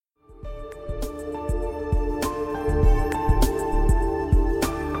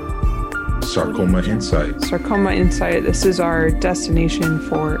Sarcoma Insight. Sarcoma Insight, this is our destination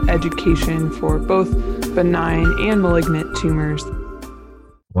for education for both benign and malignant tumors.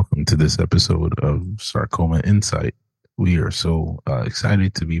 Welcome to this episode of Sarcoma Insight. We are so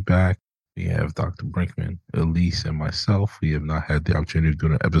excited to be back. We have Dr. Brinkman, Elise, and myself. We have not had the opportunity to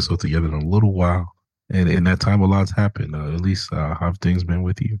do an episode together in a little while. And in that time, a lot's happened. Elise, how have things been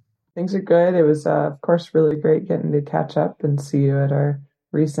with you? Things are good. It was, of course, really great getting to catch up and see you at our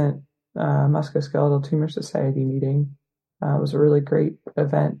recent Musculoskeletal Tumor Society meeting. It was a really great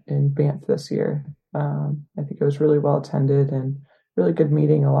event in Banff this year. I think it was really well attended and really good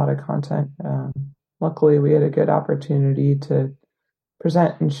meeting, a lot of content. Luckily, we had a good opportunity to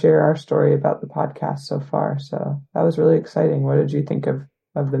present and share our story about the podcast so far. So that was really exciting. What did you think of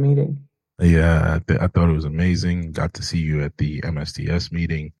the meeting? Yeah, I thought it was amazing. Got to see you at the MSTS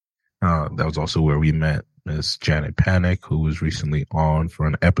meeting. That was also where we met Miss Janet Panic, who was recently on for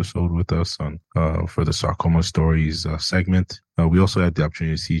an episode with us on for the Sarcoma Stories segment. We also had the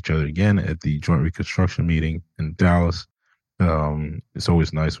opportunity to see each other again at the Joint Reconstruction meeting in Dallas. It's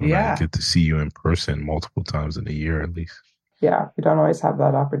always nice when I get to see you in person multiple times in a year at least. Yeah, we don't always have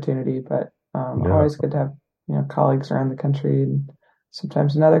that opportunity, but always good to have colleagues around the country and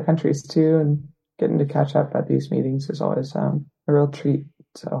sometimes in other countries too. And getting to catch up at these meetings is always a real treat.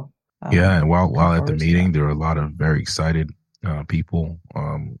 So. And while at the meeting, there were a lot of very excited people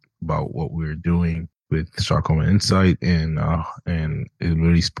about what we were doing with Sarcoma Insight, and it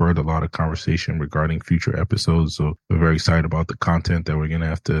really spurred a lot of conversation regarding future episodes. So we're very excited about the content that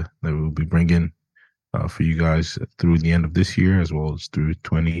that we'll be bringing for you guys through the end of this year as well as through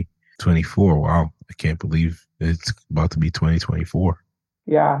 2024. Wow, I can't believe it's about to be 2024.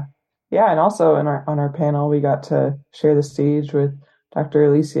 Yeah, and also on our panel, we got to share the stage with Dr.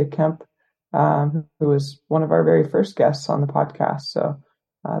 Alicia Kemp, who was one of our very first guests on the podcast. So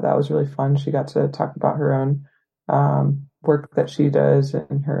that was really fun. She got to talk about her own work that she does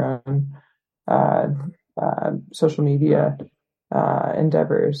and her own social media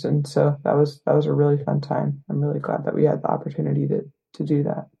endeavors. And so that was a really fun time. I'm really glad that we had the opportunity to do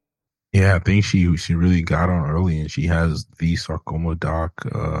that. Yeah, I think she really got on early, and she has the Sarcoma Doc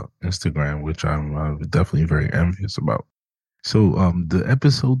Instagram, which I'm definitely very envious about. So the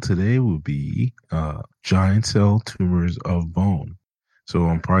episode today will be giant cell tumors of bone. So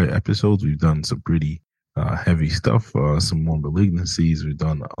on prior episodes, we've done some pretty heavy stuff, some more malignancies. We've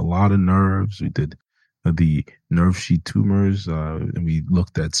done a lot of nerves. We did the nerve sheath tumors, and we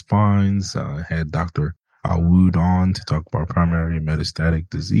looked at spines, had Dr. Alwood on to talk about primary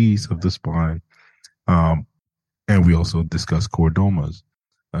metastatic disease of the spine. And we also discussed chordomas.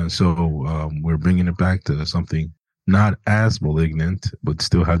 And so we're bringing it back to something not as malignant, but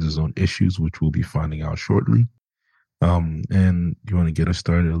still has its own issues, which we'll be finding out shortly. And you want to get us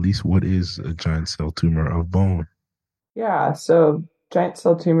started? At least, what is a giant cell tumor of bone? Yeah, so giant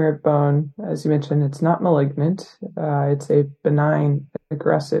cell tumor of bone, as you mentioned, it's not malignant. It's a benign,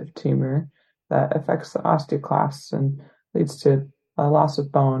 aggressive tumor that affects the osteoclasts and leads to a loss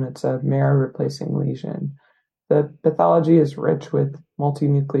of bone. It's a marrow replacing lesion. The pathology is rich with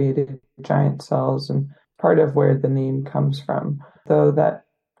multinucleated giant cells, and part of where the name comes from. Though that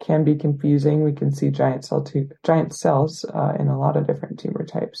can be confusing, we can see giant cells in a lot of different tumor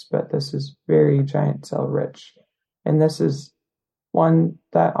types, but this is very giant cell rich. And this is one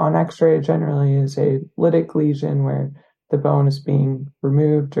that on X-ray generally is a lytic lesion where the bone is being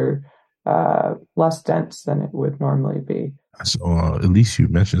removed or less dense than it would normally be. So at least you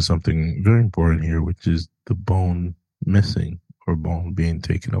mentioned something very important here, which is the bone missing or bone being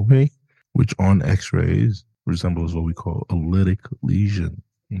taken away, which on X-rays resembles what we call a lytic lesion.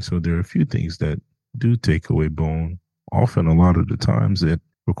 And so there are a few things that do take away bone. Often, a lot of the times, it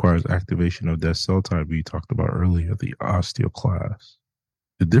requires activation of that cell type we talked about earlier, the osteoclast.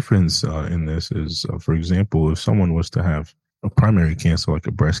 The difference in this is, for example, if someone was to have a primary cancer like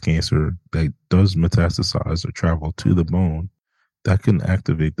a breast cancer that does metastasize or travel to the bone, that can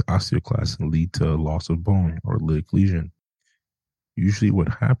activate the osteoclast and lead to loss of bone or lytic lesion. Usually what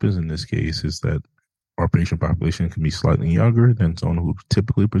happens in this case is that our patient population can be slightly younger than someone who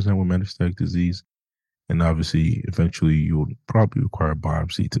typically present with metastatic disease. And obviously, eventually, you will probably require a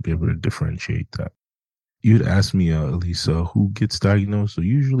biopsy to be able to differentiate that. You'd ask me, Elisa, who gets diagnosed? So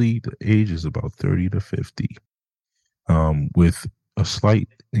usually the age is about 30 to 50, with a slight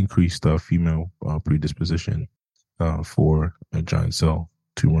increased female predisposition for a giant cell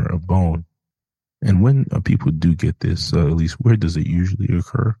tumor of bone. And when people do get this, at least where does it usually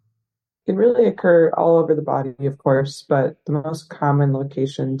occur? It can really occur all over the body, of course, but the most common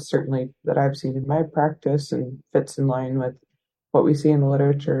location, certainly that I've seen in my practice and fits in line with what we see in the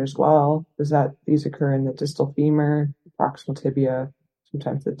literature as well is that these occur in the distal femur, proximal tibia,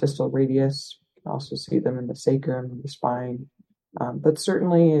 sometimes the distal radius. You can also see them in the sacrum, the spine. But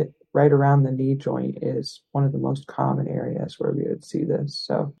certainly right around the knee joint is one of the most common areas where we would see this.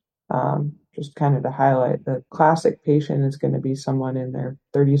 So just kind of to highlight, the classic patient is going to be someone in their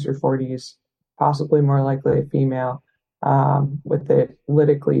 30s or 40s, possibly more likely a female, with a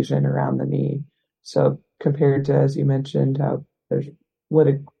lytic lesion around the knee. So compared to, as you mentioned, how there's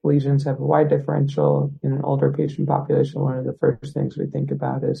lytic lesions have a wide differential in an older patient population, one of the first things we think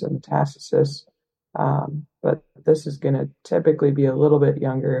about is a metastasis. But this is going to typically be a little bit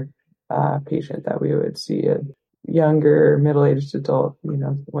younger patient that we would see, a younger middle-aged adult.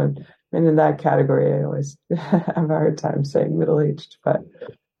 When I'm in that category, I always have a hard time saying middle-aged, but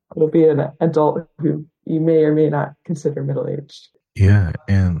it'll be an adult who you may or may not consider middle-aged. Yeah,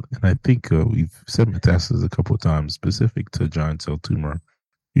 and I think we've said metastasis a couple of times specific to giant cell tumor.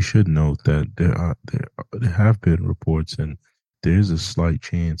 You should note that there have been reports, and there is a slight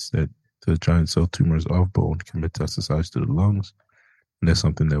chance that the giant cell tumors of bone can metastasize to the lungs, and that's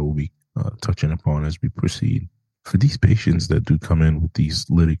something that we'll be touching upon as we proceed. For these patients that do come in with these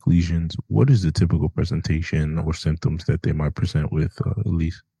lytic lesions, what is the typical presentation or symptoms that they might present with,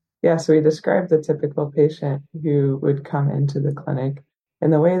 Elise? Yeah, so we described the typical patient who would come into the clinic,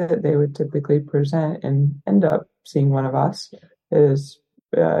 and the way that they would typically present and end up seeing one of us is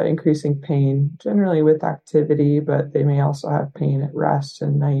increasing pain, generally with activity, but they may also have pain at rest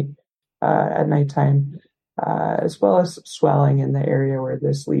and at nighttime, as well as swelling in the area where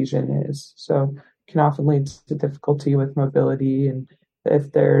this lesion is. So it can often lead to difficulty with mobility. And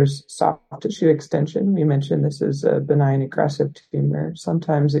if there's soft tissue extension, we mentioned this is a benign aggressive tumor.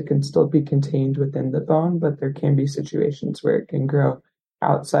 Sometimes it can still be contained within the bone, but there can be situations where it can grow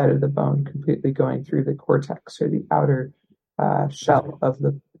outside of the bone, completely going through the cortex or the outer shell of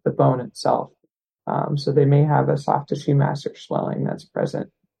the bone itself. So they may have a soft tissue mass or swelling that's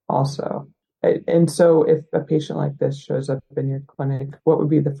present also. And so if a patient like this shows up in your clinic, what would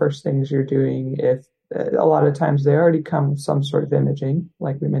be the first things you're doing? If a lot of times they already come with some sort of imaging,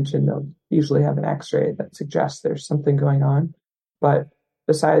 like we mentioned, they'll usually have an x-ray that suggests there's something going on. But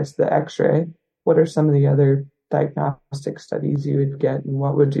besides the x-ray, what are some of the other diagnostic studies you would get, and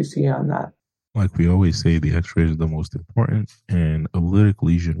what would you see on that? Like we always say, the x-ray is the most important, and a lytic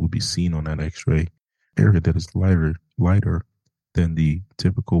lesion will be seen on that x-ray area that is lighter than the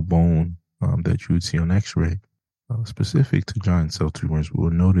typical bone that you would see on x-ray. Specific to giant cell tumors,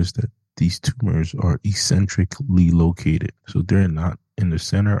 we'll notice that these tumors are eccentrically located. So they're not in the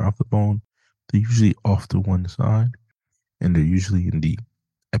center of the bone. They're usually off to one side, and they're usually in the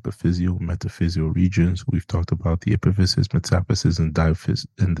epiphyseal, metaphyseal regions. We've talked about the epiphysis, metaphysis, and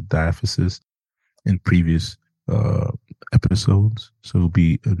the diaphysis in previous episodes. So it'll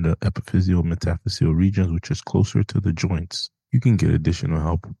be in the epiphyseal, metaphyseal regions, which is closer to the joints. You can get additional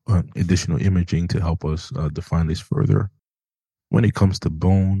help, additional imaging to help us define this further. When it comes to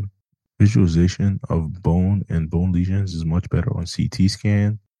bone, visualization of bone and bone lesions is much better on CT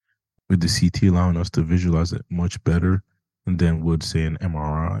scan, with the CT allowing us to visualize it much better than would say an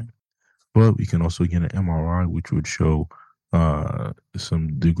MRI. But we can also get an MRI, which would show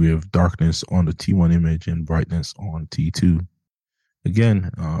some degree of darkness on the T1 image and brightness on T2. Again,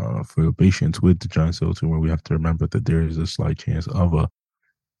 for patients with the giant cell tumor, we have to remember that there is a slight chance of a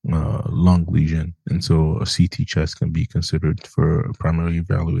lung lesion, and so a CT chest can be considered for primary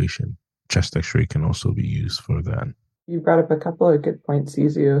evaluation. Chest X-ray can also be used for that. You brought up a couple of good points,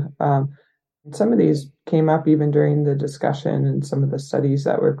 Izu. Some of these came up even during the discussion and some of the studies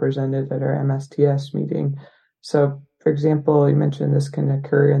that were presented at our MSTS meeting. So, for example, you mentioned this can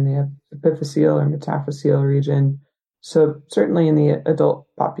occur in the epiphyseal or metaphyseal region. So certainly in the adult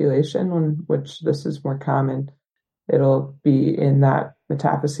population, which this is more common, it'll be in that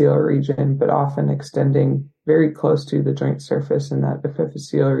metaphyseal region, but often extending very close to the joint surface in that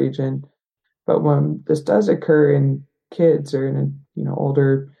epiphyseal region. But when this does occur in kids or in a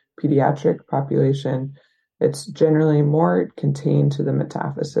older pediatric population, it's generally more contained to the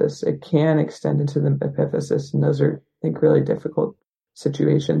metaphysis. It can extend into the epiphysis, and those are, I think, really difficult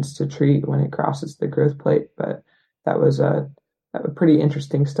situations to treat when it crosses the growth plate. But that was a pretty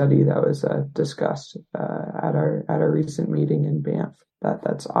interesting study that was discussed at our recent meeting in Banff.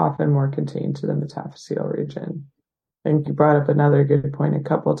 That's often more contained to the metaphyseal region. And you brought up another good point a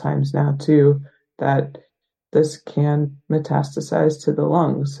couple of times now too, that this can metastasize to the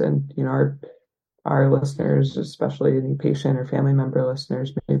lungs. And our listeners, especially any patient or family member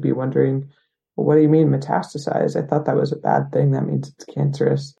listeners, may be wondering, well, what do you mean metastasize? I thought that was a bad thing. That means it's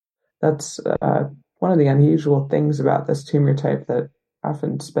cancerous. That's one of the unusual things about this tumor type that I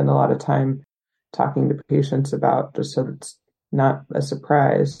often spend a lot of time talking to patients about, just so it's not a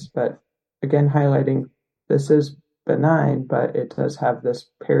surprise, but again, highlighting this is benign, but it does have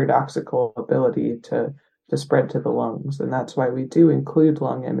this paradoxical ability to spread to the lungs. And that's why we do include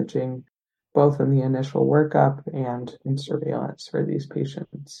lung imaging both in the initial workup and in surveillance for these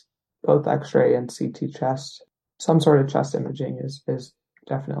patients. Both X-ray and CT chest, some sort of chest imaging is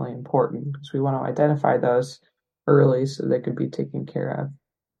definitely important because we want to identify those early so they could be taken care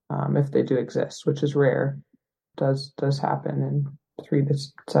of if they do exist, which is rare. Does happen in 3 to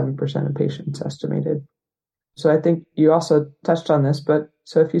 7% of patients estimated. So I think you also touched on this, but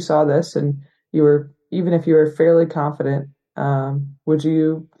so if you saw this and you were, even if you were fairly confident, would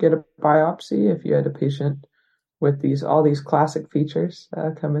you get a biopsy if you had a patient with all these classic features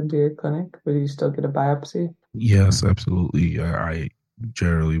come into your clinic? Would you still get a biopsy? Yes, absolutely. I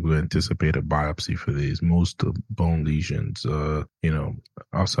generally would anticipate a biopsy for these. Most bone lesions,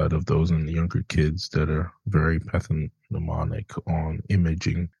 outside of those in the younger kids that are very pathognomonic on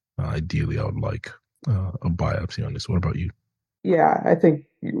imaging, ideally I would like a biopsy on this. What about you? Yeah, I think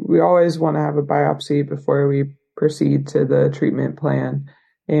we always want to have a biopsy before we proceed to the treatment plan.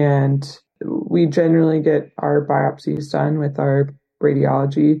 And we generally get our biopsies done with our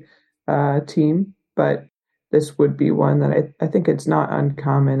radiology team, but this would be one that I think it's not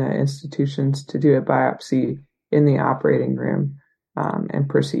uncommon at institutions to do a biopsy in the operating room and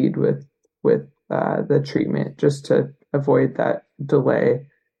proceed with the treatment just to avoid that delay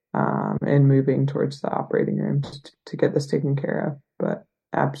and moving towards the operating room to get this taken care of. But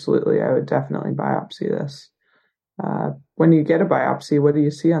absolutely, I would definitely biopsy this. When you get a biopsy, what do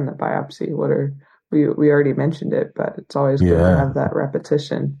you see on the biopsy? We already mentioned it, but it's always good to Yeah, have that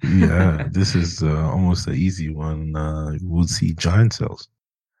repetition. yeah. This is almost an easy one. We'll see giant cells.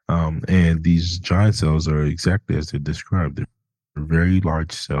 And these giant cells are exactly as they're described. They're very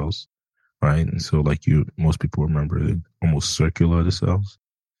large cells, right? And so, like most people remember, they're almost circular, the cells.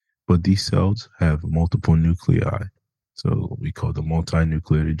 But these cells have multiple nuclei. So we call them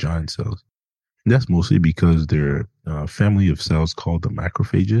multinucleated giant cells. And that's mostly because they're a family of cells called the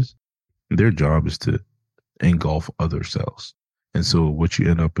macrophages. Their job is to engulf other cells. And so what you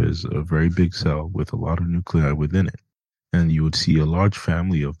end up is a very big cell with a lot of nuclei within it. And you would see a large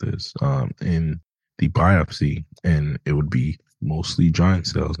family of this in the biopsy, and it would be mostly giant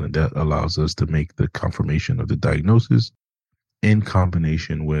cells. And that allows us to make the confirmation of the diagnosis in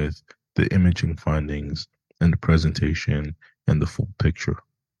combination with the imaging findings and the presentation and the full picture.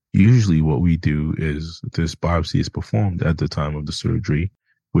 Usually, what we do is this biopsy is performed at the time of the surgery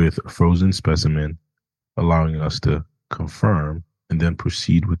with a frozen specimen, allowing us to confirm and then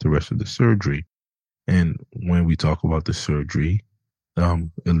proceed with the rest of the surgery. And when we talk about the surgery,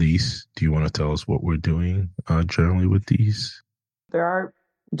 Elise, do you want to tell us what we're doing generally with these? There are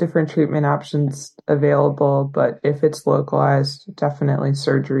different treatment options available, but if it's localized, definitely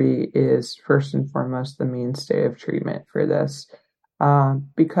surgery is first and foremost the mainstay of treatment for this.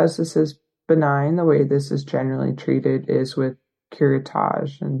 Because this is benign, the way this is generally treated is with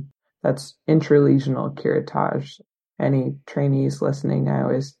curettage, and that's intralesional curettage. Any trainees listening, I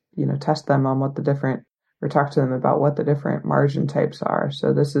always, test them on what the different, or talk to them about what the different margin types are.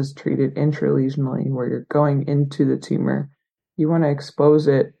 So this is treated intralesionally, where you're going into the tumor. You want to expose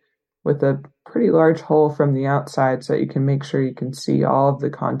it with a pretty large hole from the outside so that you can make sure you can see all of the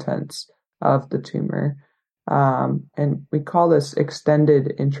contents of the tumor. And we call this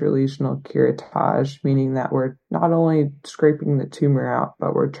extended intralesional curettage, meaning that we're not only scraping the tumor out,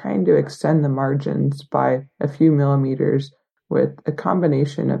 but we're trying to extend the margins by a few millimeters with a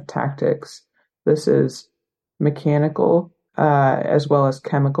combination of tactics. This is mechanical as well as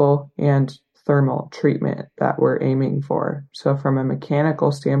chemical and thermal treatment that we're aiming for. So from a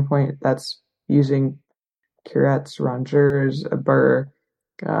mechanical standpoint, that's using curettes, rongeurs, a burr,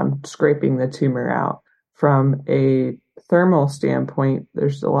 scraping the tumor out. From a thermal standpoint,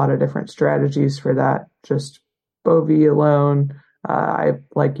 there's a lot of different strategies for that. Just Bovie alone. I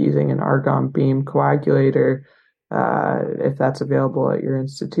like using an argon beam coagulator. If that's available at your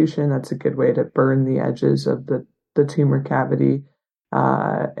institution, that's a good way to burn the edges of the tumor cavity.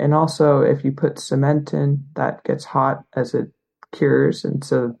 And also, if you put cement in, that gets hot as it cures. And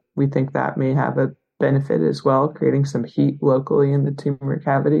so we think that may have a benefit as well, creating some heat locally in the tumor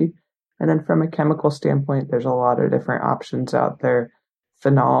cavity. And then from a chemical standpoint, there's a lot of different options out there.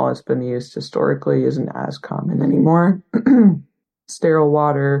 Phenol has been used historically, isn't as common anymore. Sterile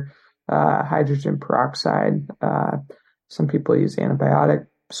water, hydrogen peroxide. Some people use antibiotic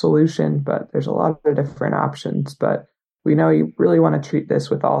solution, but there's a lot of different options. But we know you really want to treat this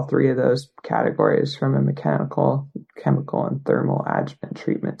with all three of those categories from a mechanical, chemical, and thermal adjuvant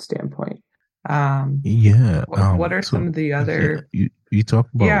treatment standpoint. Um, Yeah. what are So some of the yeah, other, you talk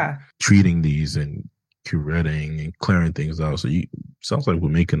about yeah, treating these and curetting and clearing things out. So you sounds like we're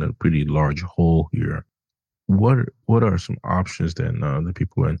making a pretty large hole here. What are some options that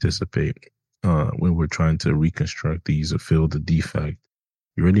people anticipate when we're trying to reconstruct these or fill the defect?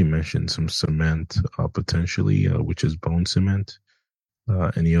 You already mentioned some cement, potentially, which is bone cement.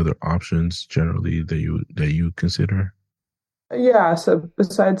 Any other options generally that you consider? Yeah, so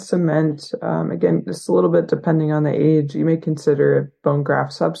besides cement, again, just a little bit depending on the age, you may consider a bone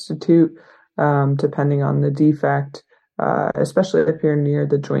graft substitute, depending on the defect. Especially if you're near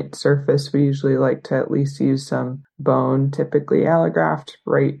the joint surface, we usually like to at least use some bone, typically allograft,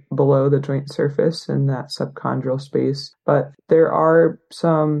 right below the joint surface in that subchondral space. But there are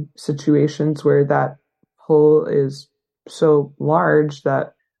some situations where that hole is so large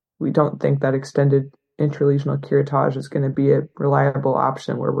that we don't think that extended intralesional curettage is going to be a reliable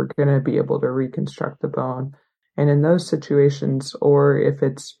option where we're going to be able to reconstruct the bone. And in those situations, or if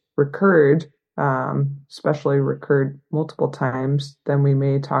it's recurred, especially recurred multiple times, then we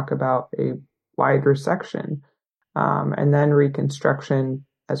may talk about a wide resection. And then reconstruction,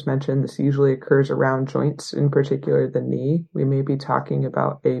 as mentioned, this usually occurs around joints, in particular the knee. We may be talking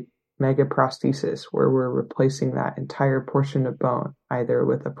about a megaprosthesis, where we're replacing that entire portion of bone, either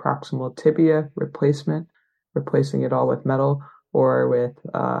with a proximal tibia replacement, replacing it all with metal, or with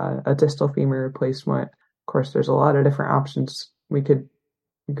a distal femur replacement. Of course, there's a lot of different options. We could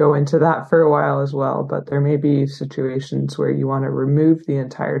go into that for a while as well, but there may be situations where you want to remove the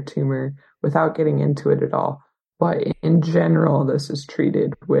entire tumor without getting into it at all. But in general, this is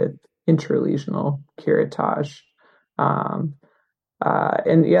treated with intralesional curettage. Um,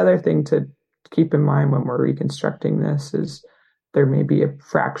 and the other thing to keep in mind when we're reconstructing this is there may be a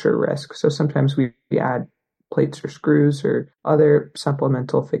fracture risk. So sometimes we add plates or screws or other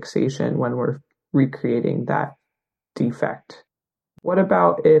supplemental fixation when we're recreating that defect. What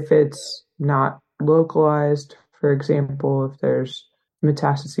about if it's not localized? For example, if there's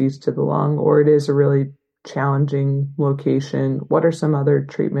metastases to the lung or it is a really challenging location, what are some other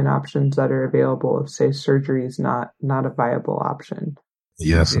treatment options that are available if, say, surgery is not a viable option?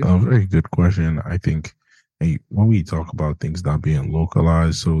 Yes, a very good question. I think when we talk about things not being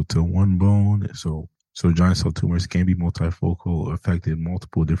localized, so to one bone, so giant cell tumors can be multifocal, affecting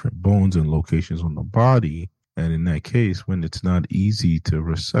multiple different bones and locations on the body. And in that case, when it's not easy to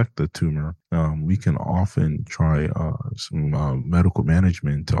resect the tumor, we can often try some medical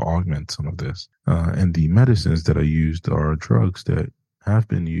management to augment some of this. And the medicines that are used are drugs that have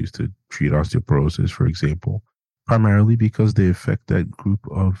been used to treat osteoporosis, for example, primarily because they affect that group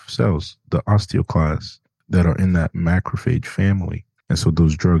of cells, the osteoclasts that are in that macrophage family. And so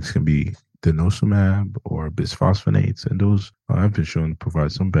those drugs can be denosumab or bisphosphonates, and those have been shown to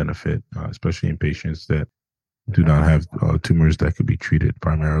provide some benefit, especially in patients that do not have tumors that could be treated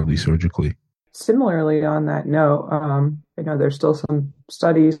primarily surgically. Similarly, on that note, there's still some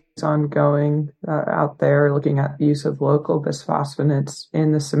studies ongoing out there looking at the use of local bisphosphonates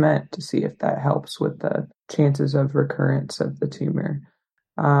in the cement to see if that helps with the chances of recurrence of the tumor.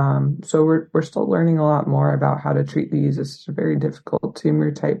 So we're still learning a lot more about how to treat these. This is a very difficult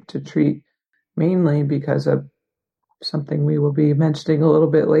tumor type to treat, mainly because of something we will be mentioning a little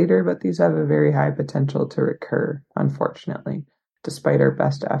bit later, but these have a very high potential to recur, unfortunately, despite our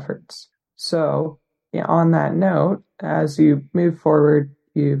best efforts. So, yeah, on that note, as you move forward,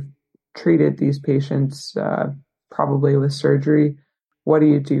 you've treated these patients probably with surgery. What do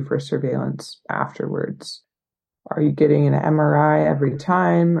you do for surveillance afterwards? Are you getting an MRI every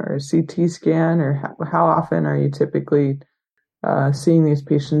time or a CT scan, or how often are you typically seeing these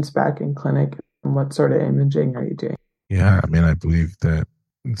patients back in clinic? And what sort of imaging are you doing? Yeah, I mean, I believe that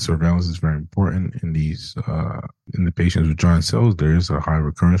surveillance is very important in the patients with giant cells. There is a high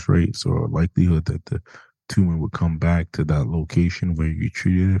recurrence rate, so a likelihood that the tumor would come back to that location where you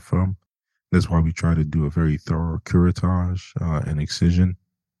treated it from. That's why we try to do a very thorough curettage and excision.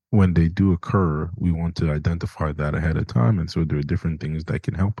 When they do occur, we want to identify that ahead of time, and so there are different things that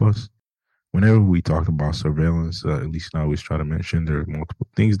can help us. Whenever we talk about surveillance, at least I always try to mention there are multiple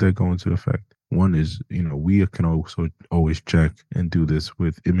things that go into effect. One is, we can also always check and do this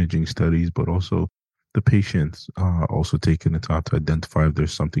with imaging studies, but also the patients also taking the time to identify if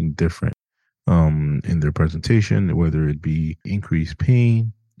there's something different in their presentation, whether it be increased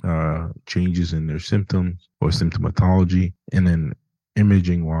pain, changes in their symptoms or symptomatology. And then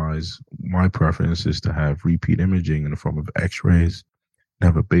imaging wise, my preference is to have repeat imaging in the form of x rays,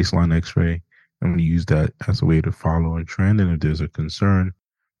 have a baseline x ray, I'm going to use that as a way to follow a trend. And if there's a concern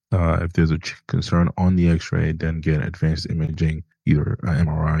on the X-ray, then get advanced imaging, either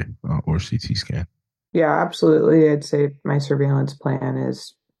MRI or CT scan. Yeah, absolutely. I'd say my surveillance plan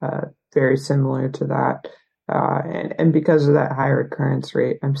is very similar to that. And because of that high recurrence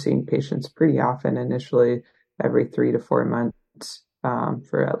rate, I'm seeing patients pretty often, initially every 3 to 4 months,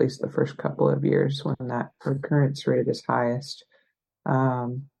 for at least the first couple of years when that recurrence rate is highest.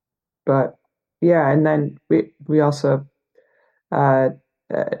 Um, but yeah, and then we also uh,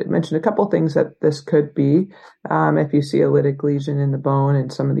 mentioned a couple things that this could be, if you see a lytic lesion in the bone in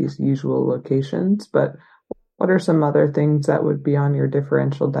some of these usual locations. But what are some other things that would be on your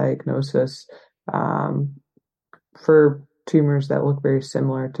differential diagnosis, um, for tumors that look very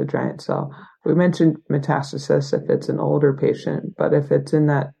similar to giant cell? We mentioned metastasis if it's an older patient, but if it's in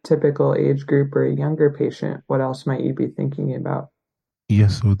that typical age group or a younger patient, what else might you be thinking about?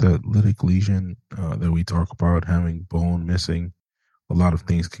 Yes, so that lytic lesion that we talk about, having bone missing, a lot of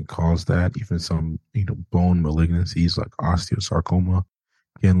things can cause that. Even some, bone malignancies like osteosarcoma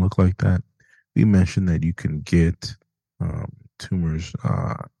can look like that. We mentioned that you can get tumors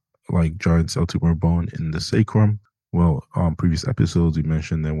like giant cell tumor bone in the sacrum. Well, on previous episodes, we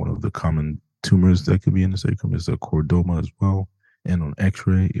mentioned that one of the common tumors that could be in the sacrum is a chordoma as well. And on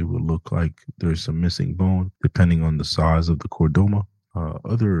X-ray, it would look like there's some missing bone, depending on the size of the chordoma.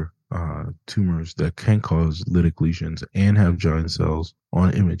 Other tumors that can cause lytic lesions and have giant cells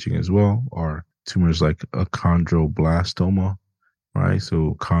on imaging as well are tumors like a chondroblastoma, right?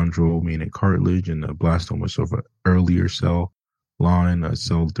 So chondro meaning cartilage, and the blastoma is sort of an earlier cell line, a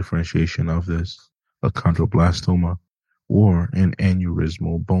cell differentiation of this, a chondroblastoma, or an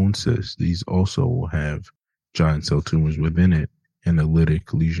aneurysmal bone cyst. These also will have giant cell tumors within it and a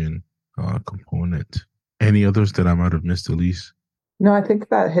lytic lesion component. Any others that I might have missed, Elise? No, I think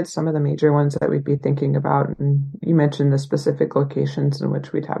that hits some of the major ones that we'd be thinking about. And you mentioned the specific locations in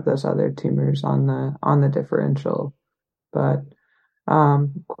which we'd have those other tumors on the differential. But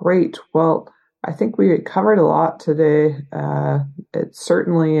great. Well, I think we covered a lot today. It's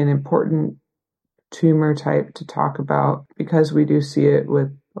certainly an important tumor type to talk about because we do see it with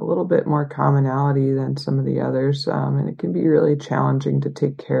a little bit more commonality than some of the others, and it can be really challenging to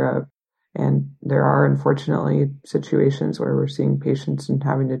take care of. And there are unfortunately situations where we're seeing patients and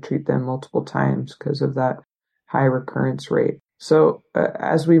having to treat them multiple times because of that high recurrence rate. So,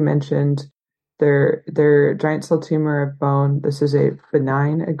 as we mentioned, their giant cell tumor of bone. This is a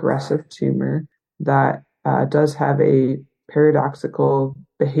benign aggressive tumor that does have a paradoxical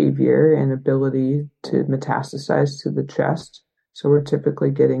behavior and ability to metastasize to the chest. So we're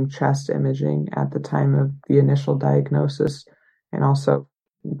typically getting chest imaging at the time of the initial diagnosis and also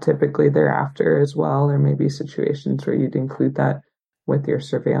typically thereafter as well. There may be situations where you'd include that with your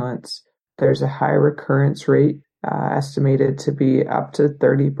surveillance. There's a high recurrence rate, estimated to be up to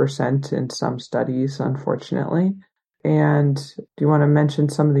 30% in some studies, unfortunately. And do you want to mention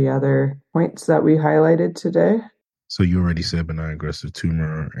some of the other points that we highlighted today? So you already said benign aggressive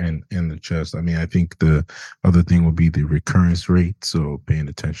tumor and in the chest. I mean, I think the other thing would be the recurrence rate. So paying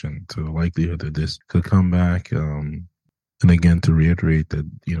attention to the likelihood that this could come back. And again, to reiterate that,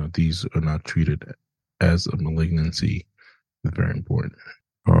 these are not treated as a malignancy. It's very important.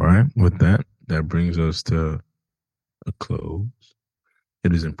 All right. With that, that brings us to a close.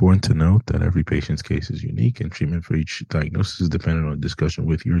 It is important to note that every patient's case is unique and treatment for each diagnosis is dependent on discussion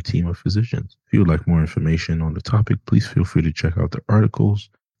with your team of physicians. If you would like more information on the topic, please feel free to check out the articles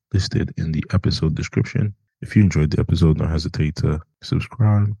listed in the episode description. If you enjoyed the episode, don't hesitate to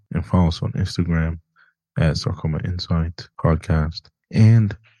subscribe and follow us on Instagram at Sarcoma Insight Podcast.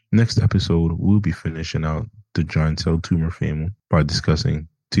 And next episode, we'll be finishing out the giant cell tumor family by discussing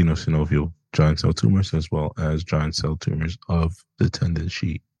tenosynovial giant cell tumors as well as giant cell tumors of the tendon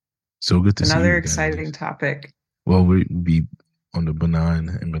sheet. So good to see you Another again, exciting Elise. topic. Well, we'll be on the benign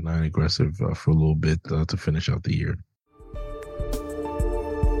and benign aggressive for a little bit to finish out the year.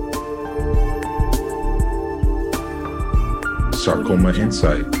 Sarcoma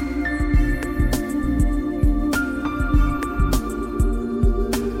Insight.